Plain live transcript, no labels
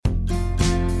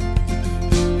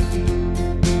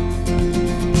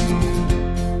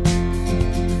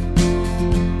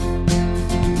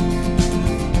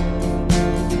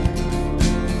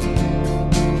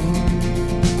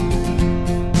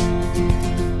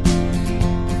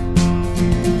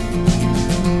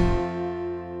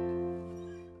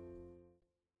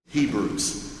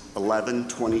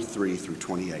11:23 through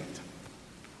 28.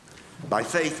 By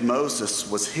faith, Moses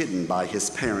was hidden by his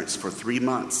parents for 3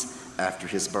 months after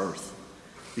his birth,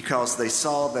 because they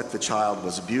saw that the child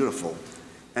was beautiful,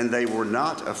 and they were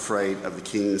not afraid of the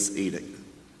king's edict.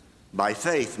 By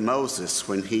faith, Moses,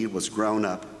 when he was grown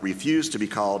up, refused to be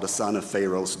called a son of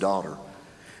Pharaoh's daughter,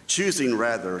 choosing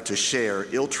rather to share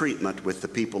ill treatment with the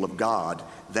people of God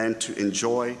than to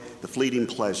enjoy the fleeting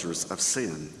pleasures of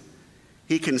sin.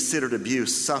 He considered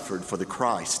abuse suffered for the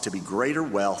Christ to be greater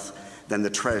wealth than the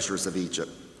treasures of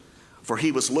Egypt, for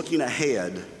he was looking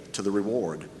ahead to the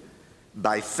reward.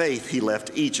 By faith he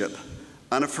left Egypt,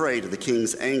 unafraid of the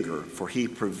king's anger, for he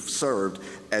preserved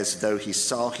as though he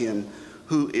saw him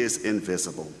who is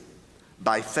invisible.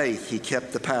 By faith he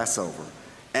kept the Passover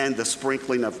and the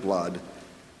sprinkling of blood,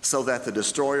 so that the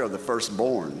destroyer of the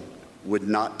firstborn would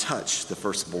not touch the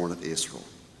firstborn of Israel.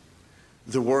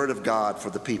 The word of God for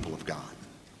the people of God.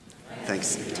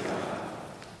 Thanks be to God.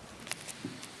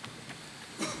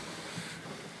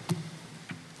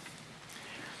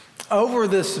 Over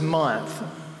this month,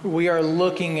 we are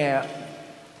looking at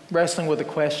wrestling with the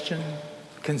question,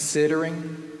 considering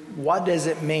what does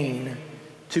it mean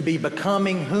to be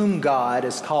becoming whom God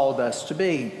has called us to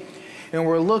be. And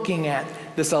we're looking at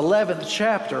this 11th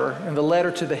chapter in the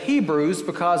letter to the Hebrews,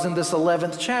 because in this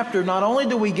 11th chapter, not only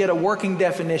do we get a working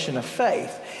definition of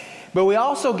faith, but we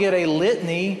also get a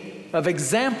litany of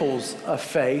examples of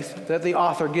faith that the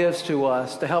author gives to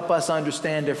us to help us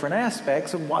understand different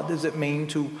aspects of what does it mean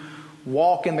to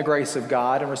walk in the grace of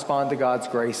God and respond to God's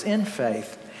grace in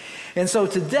faith. And so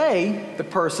today, the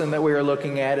person that we are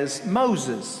looking at is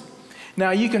Moses.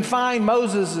 Now, you can find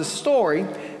Moses' story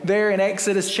there in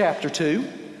Exodus chapter 2.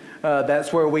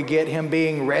 That's where we get him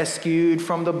being rescued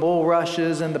from the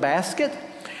bulrushes in the basket.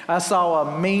 I saw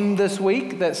a meme this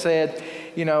week that said,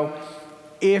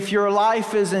 if your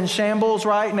life is in shambles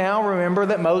right now, remember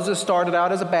that Moses started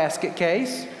out as a basket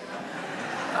case.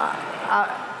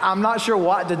 I'm not sure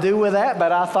what to do with that,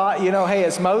 but I thought, hey,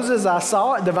 it's Moses. I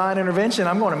saw it, divine intervention.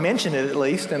 I'm going to mention it at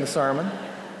least in the sermon.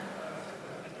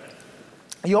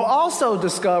 You'll also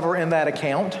discover in that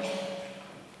account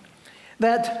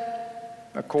that,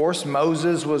 of course,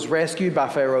 Moses was rescued by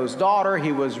Pharaoh's daughter.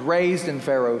 He was raised in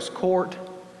Pharaoh's court.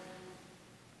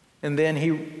 And then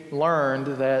he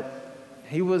learned that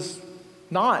he was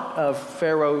not of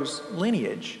Pharaoh's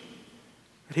lineage.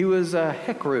 He was a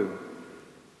Hekru,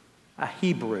 a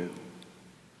Hebrew,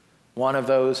 one of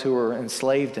those who were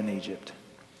enslaved in Egypt.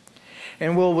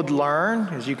 And we would learn,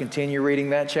 as you continue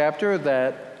reading that chapter,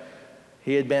 that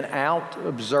he had been out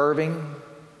observing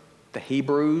the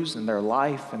Hebrews and their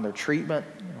life and their treatment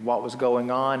and what was going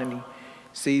on, and he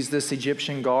sees this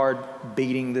Egyptian guard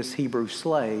beating this Hebrew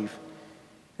slave,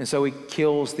 and so he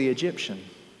kills the Egyptian.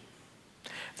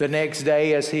 The next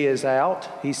day, as he is out,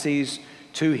 he sees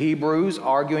 2 Hebrews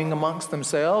arguing amongst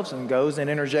themselves and goes and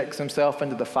interjects himself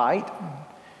into the fight.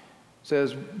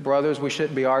 Says, brothers, we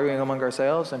shouldn't be arguing among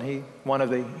ourselves. And one of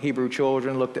the Hebrew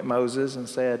children looked at Moses and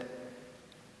said,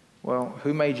 well,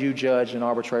 who made you judge and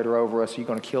arbitrator over us? Are you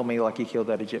going to kill me like you killed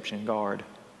that Egyptian guard?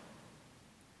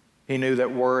 He knew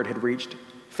that word had reached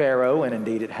Pharaoh, and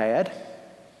indeed it had.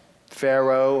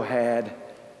 Pharaoh had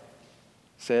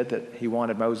said that he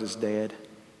wanted Moses dead.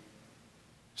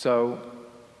 So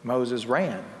Moses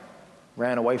ran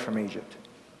away from Egypt.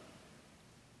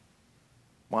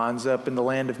 Winds up in the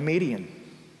land of Midian.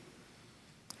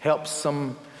 Helps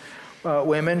some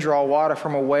women draw water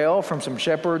from a well from some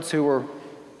shepherds who were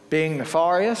being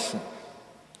nefarious.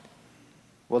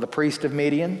 Well, the priest of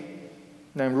Midian,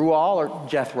 named Ruel or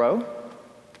Jethro,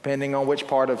 depending on which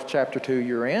part of chapter 2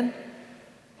 you're in,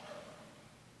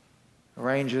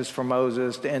 arranges for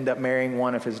Moses to end up marrying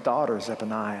one of his daughters,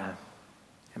 Zephaniah.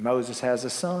 And Moses has a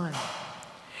son.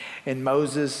 And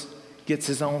Moses gets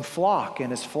his own flock,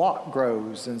 and his flock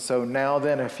grows. And so now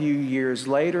then, a few years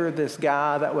later, this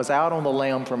guy that was out on the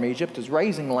lam from Egypt is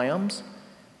raising lambs.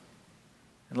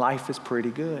 And life is pretty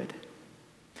good.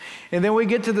 And then we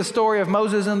get to the story of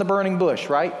Moses in the burning bush,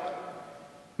 right?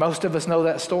 Most of us know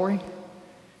that story.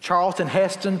 Charlton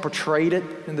Heston portrayed it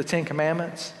in the Ten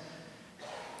Commandments.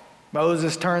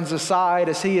 Moses turns aside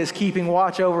as he is keeping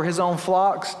watch over his own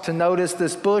flocks to notice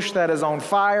this bush that is on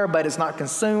fire, but is not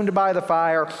consumed by the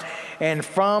fire. And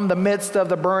from the midst of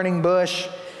the burning bush,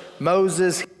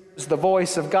 Moses hears the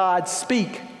voice of God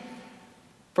speak.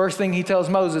 First thing he tells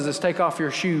Moses is take off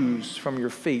your shoes from your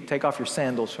feet, take off your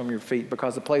sandals from your feet,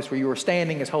 because the place where you are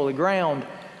standing is holy ground.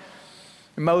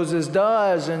 And Moses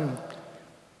does, and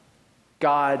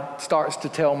God starts to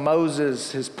tell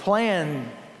Moses his plan.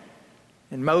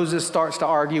 And Moses starts to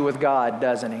argue with God,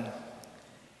 doesn't he?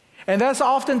 And that's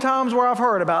oftentimes where I've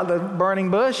heard about the burning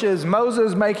bush is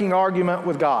Moses making argument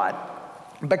with God,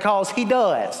 because he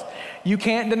does. You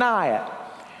can't deny it.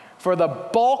 For the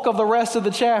bulk of the rest of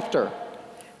the chapter,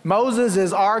 Moses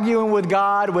is arguing with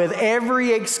God with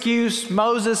every excuse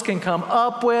Moses can come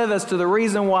up with as to the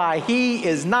reason why he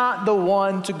is not the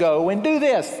one to go and do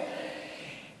this.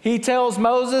 He tells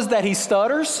Moses that he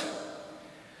stutters.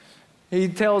 He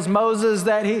tells Moses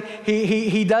that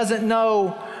he doesn't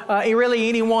know really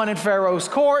anyone in Pharaoh's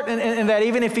court, and that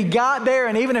even if he got there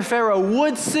and even if Pharaoh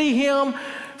would see him,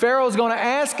 Pharaoh's going to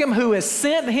ask him who has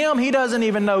sent him. He doesn't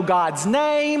even know God's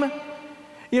name.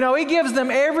 You know, he gives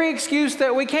them every excuse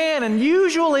that we can. And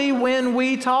usually when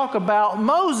we talk about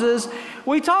Moses,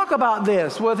 we talk about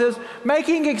this with his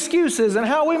making excuses and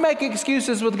how we make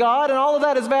excuses with God, and all of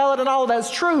that is valid and all of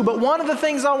that's true. But one of the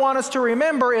things I want us to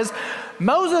remember is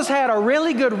Moses had a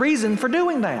really good reason for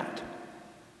doing that.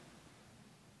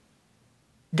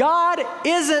 God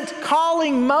isn't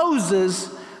calling Moses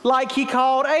like he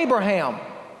called Abraham.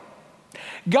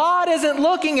 God isn't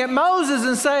looking at Moses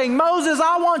and saying, Moses,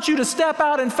 I want you to step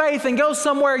out in faith and go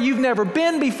somewhere you've never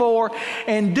been before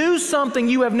and do something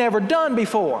you have never done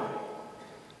before.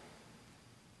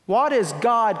 What is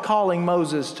God calling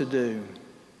Moses to do?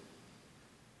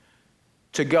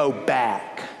 To go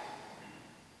back.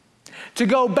 To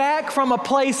go back from a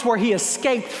place where he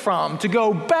escaped from. To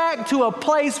go back to a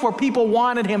place where people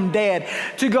wanted him dead.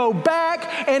 To go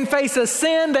back and face a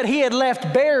sin that he had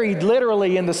left buried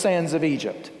literally in the sands of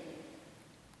Egypt.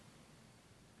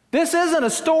 This isn't a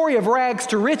story of rags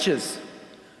to riches.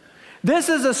 This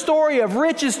is a story of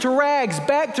riches to rags,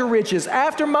 back to riches.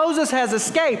 After Moses has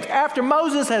escaped, after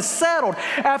Moses has settled,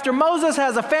 after Moses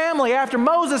has a family, after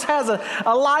Moses has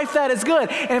a life that is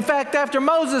good. In fact, after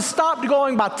Moses stopped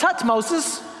going by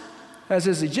Tutmosis, as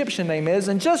his Egyptian name is,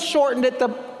 and just shortened it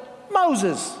to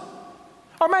Moses,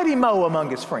 or maybe Mo among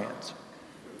his friends.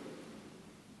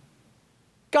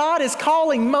 God is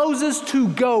calling Moses to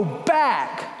go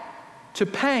back to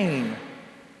pain,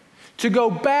 to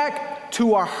go back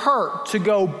to a hurt, to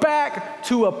go back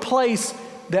to a place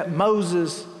that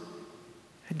Moses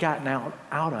had gotten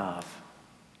out of,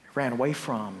 ran away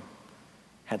from,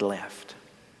 had left.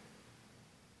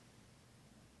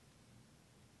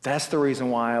 That's the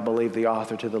reason why I believe the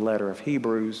author to the letter of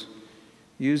Hebrews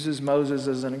uses Moses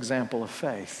as an example of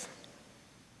faith.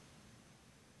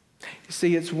 You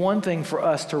see, it's one thing for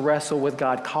us to wrestle with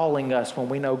God calling us when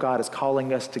we know God is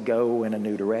calling us to go in a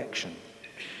new direction.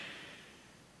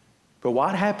 But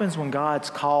what happens when God's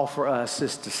call for us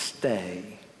is to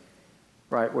stay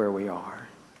right where we are?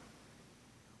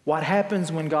 What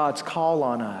happens when God's call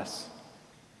on us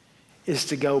is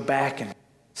to go back and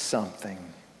something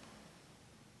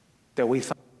that we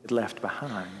thought we had left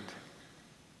behind?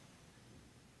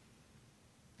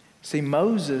 See,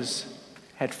 Moses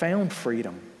had found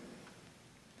freedom.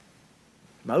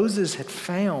 Moses had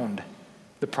found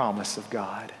the promise of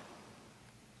God.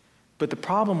 But the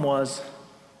problem was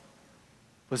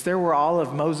there were all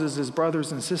of Moses'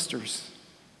 brothers and sisters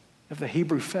of the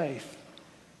Hebrew faith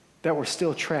that were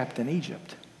still trapped in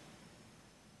Egypt.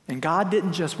 And God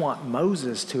didn't just want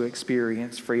Moses to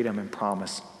experience freedom and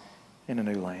promise in a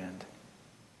new land.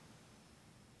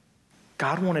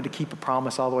 God wanted to keep a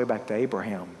promise all the way back to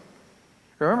Abraham.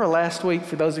 Remember last week,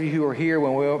 for those of you who were here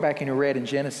when we went back and read in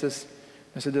Genesis,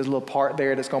 I said there's a little part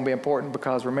there that's going to be important,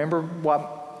 because remember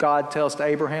what God tells to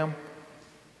Abraham?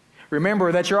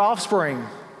 Remember that your offspring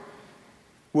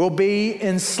will be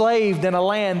enslaved in a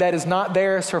land that is not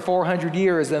theirs for 400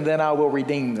 years, and then I will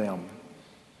redeem them.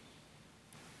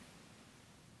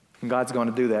 And God's going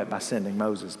to do that by sending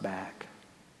Moses back.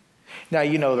 Now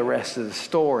you know the rest of the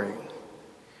story.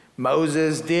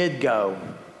 Moses did go.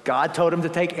 God told him to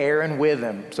take Aaron with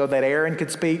him so that Aaron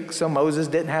could speak, so Moses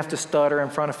didn't have to stutter in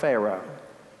front of Pharaoh.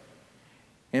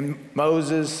 And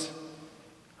Moses,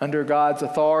 under God's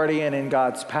authority and in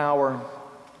God's power,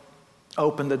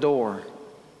 opened the door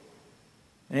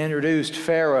and introduced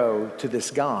Pharaoh to this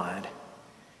God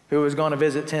who was going to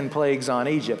visit 10 plagues on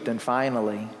Egypt. And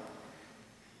finally,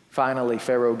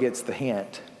 Pharaoh gets the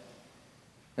hint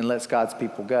and lets God's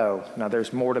people go. Now,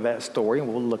 there's more to that story, and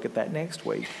we'll look at that next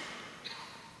week.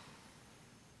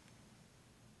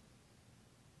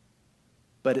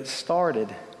 But it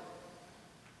started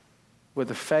with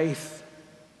the faith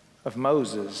of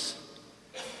Moses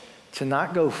to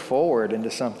not go forward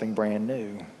into something brand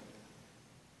new,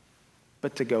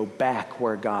 but to go back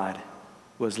where God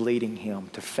was leading him,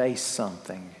 to face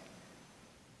something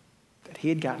that he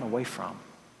had gotten away from.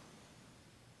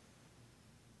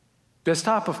 This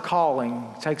type of calling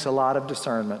takes a lot of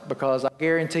discernment, because I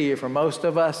guarantee you, for most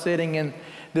of us sitting in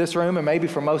this room, and maybe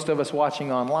for most of us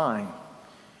watching online,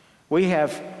 we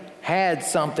have had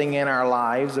something in our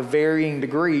lives of varying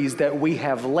degrees that we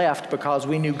have left because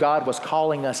we knew God was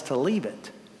calling us to leave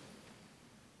it.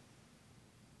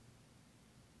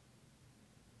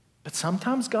 But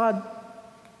sometimes God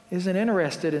isn't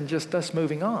interested in just us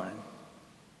moving on.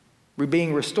 We're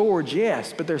being restored,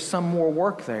 yes, but there's some more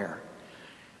work there.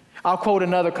 I'll quote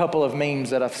another couple of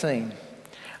memes that I've seen.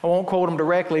 I won't quote them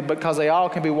directly because they all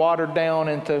can be watered down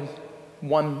into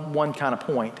one kind of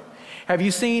point. Have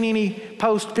you seen any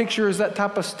post pictures, that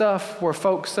type of stuff, where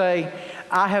folks say,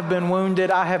 I have been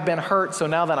wounded, I have been hurt, so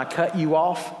now then I cut you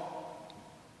off?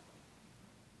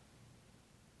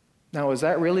 Now, is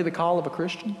that really the call of a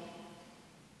Christian?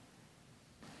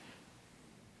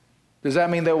 Does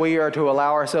that mean that we are to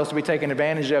allow ourselves to be taken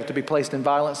advantage of, to be placed in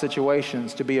violent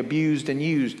situations, to be abused and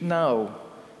used? No.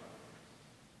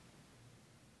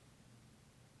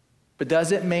 But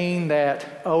does it mean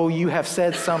that, oh, you have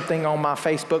said something on my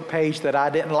Facebook page that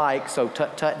I didn't like, so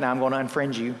tut, now I'm going to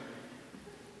unfriend you?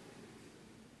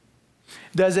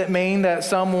 Does it mean that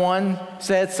someone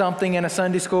said something in a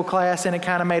Sunday school class and it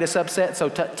kind of made us upset, so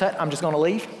tut, I'm just going to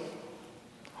leave?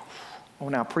 Oh,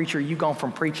 now, preacher, you've gone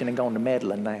from preaching and gone to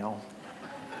meddling now.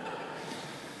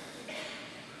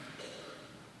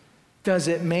 Does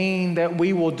it mean that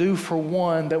we will do for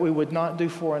one that we would not do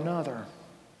for another?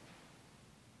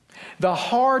 The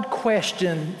hard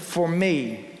question for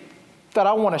me that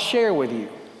I want to share with you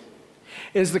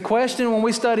is the question, when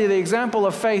we study the example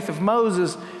of faith of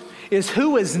Moses, is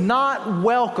who is not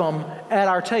welcome at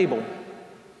our table?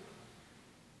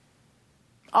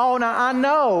 Oh, now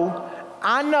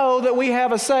I know that we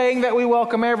have a saying that we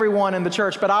welcome everyone in the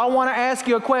church, but I want to ask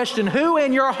you a question. Who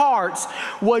in your hearts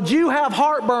would you have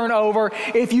heartburn over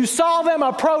if you saw them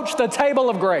approach the table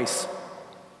of grace?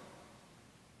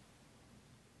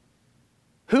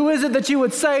 Who is it that you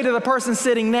would say to the person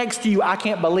sitting next to you, I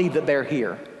can't believe that they're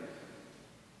here.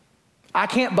 I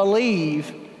can't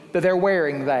believe that they're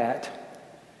wearing that.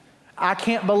 I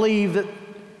can't believe that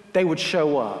they would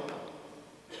show up.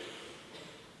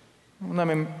 Let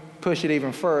me push it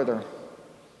even further.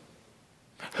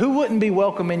 Who wouldn't be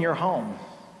welcome in your home?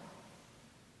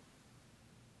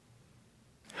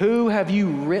 Who have you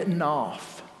written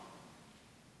off?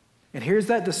 And here's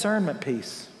that discernment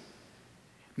piece.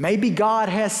 Maybe God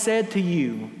has said to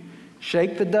you,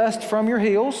 shake the dust from your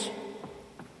heels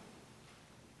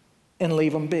and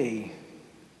leave them be.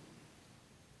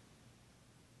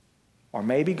 Or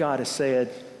maybe God has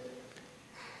said,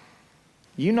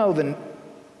 you know the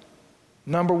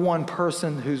number one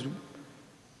person who's,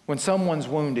 when someone's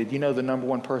wounded, you know the number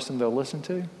one person they'll listen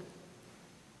to?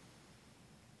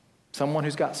 Someone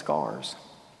who's got scars.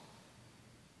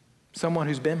 Someone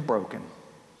who's been broken.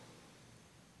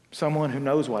 Someone who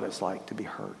knows what it's like to be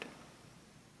hurt.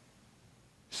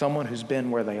 Someone who's been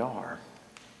where they are.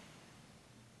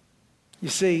 You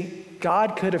see,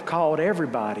 God could have called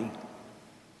everybody.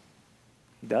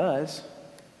 He does.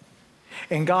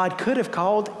 And God could have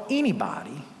called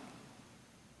anybody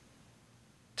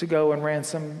to go and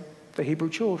ransom the Hebrew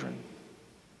children.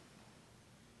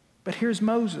 But here's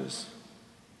Moses,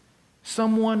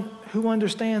 someone who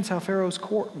understands how Pharaoh's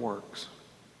court works.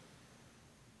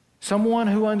 Someone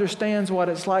who understands what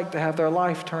it's like to have their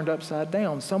life turned upside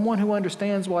down. Someone who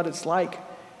understands what it's like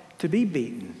to be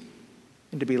beaten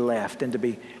and to be left and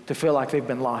to feel like they've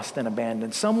been lost and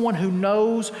abandoned. Someone who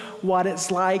knows what it's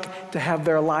like to have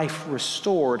their life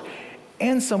restored,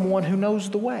 and someone who knows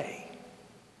the way.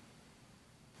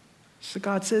 So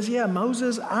God says, yeah,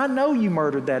 Moses, I know you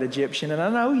murdered that Egyptian, and I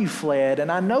know you fled,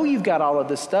 and I know you've got all of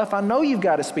this stuff. I know you've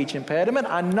got a speech impediment.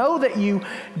 I know that you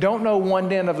don't know one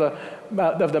dent of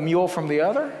the mule from the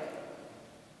other.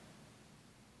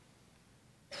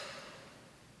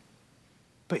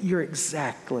 But you're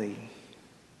exactly,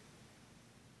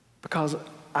 because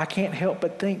I can't help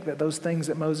but think that those things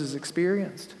that Moses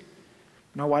experienced,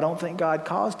 no, I don't think God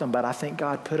caused them, but I think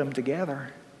God put them together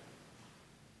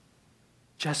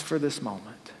just for this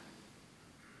moment.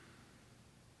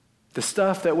 The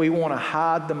stuff that we want to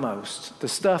hide the most, the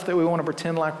stuff that we want to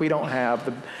pretend like we don't have,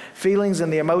 the feelings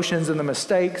and the emotions and the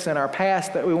mistakes in our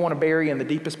past that we want to bury in the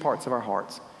deepest parts of our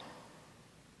hearts.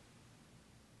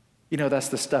 You know, that's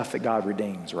the stuff that God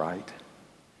redeems, right?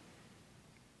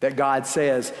 That God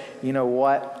says, you know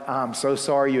what, I'm so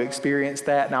sorry you experienced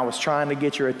that, and I was trying to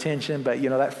get your attention, but you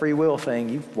know, that free will thing,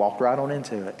 you walked right on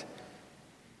into it.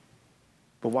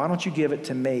 But why don't you give it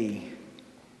to me?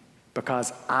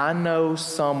 Because I know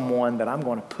someone that I'm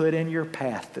going to put in your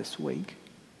path this week.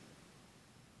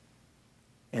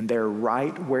 and they're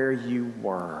right where you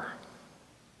were.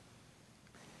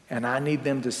 And I need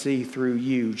them to see through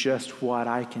you just what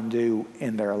I can do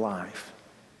in their life.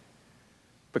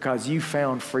 Because you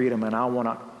found freedom, and I want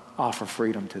to offer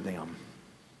freedom to them.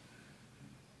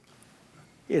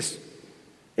 It's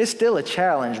still a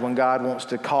challenge when God wants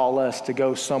to call us to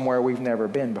go somewhere we've never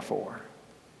been before.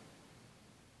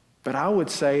 But I would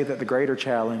say that the greater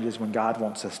challenge is when God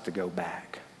wants us to go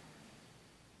back.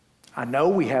 I know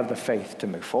we have the faith to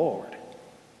move forward.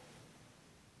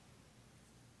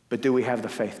 But do we have the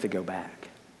faith to go back?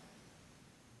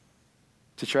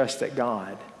 To trust that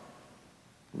God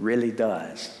really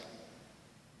does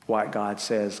what God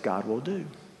says God will do.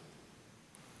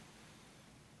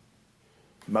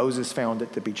 Moses found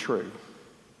it to be true.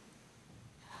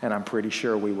 And I'm pretty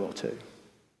sure we will too.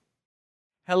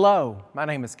 Hello, my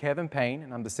name is Kevin Payne,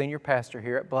 and I'm the senior pastor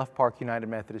here at Bluff Park United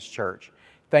Methodist Church.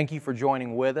 Thank you for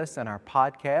joining with us in our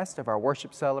podcast of our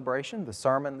worship celebration, the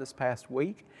sermon this past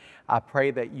week. I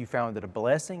pray that you found it a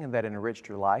blessing and that it enriched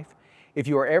your life. If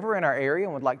you are ever in our area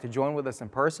and would like to join with us in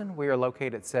person, we are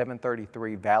located at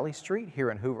 733 Valley Street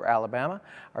here in Hoover, Alabama.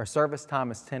 Our service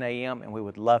time is 10 a.m. and we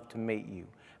would love to meet you.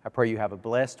 I pray you have a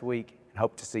blessed week and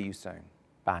hope to see you soon.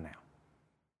 Bye now.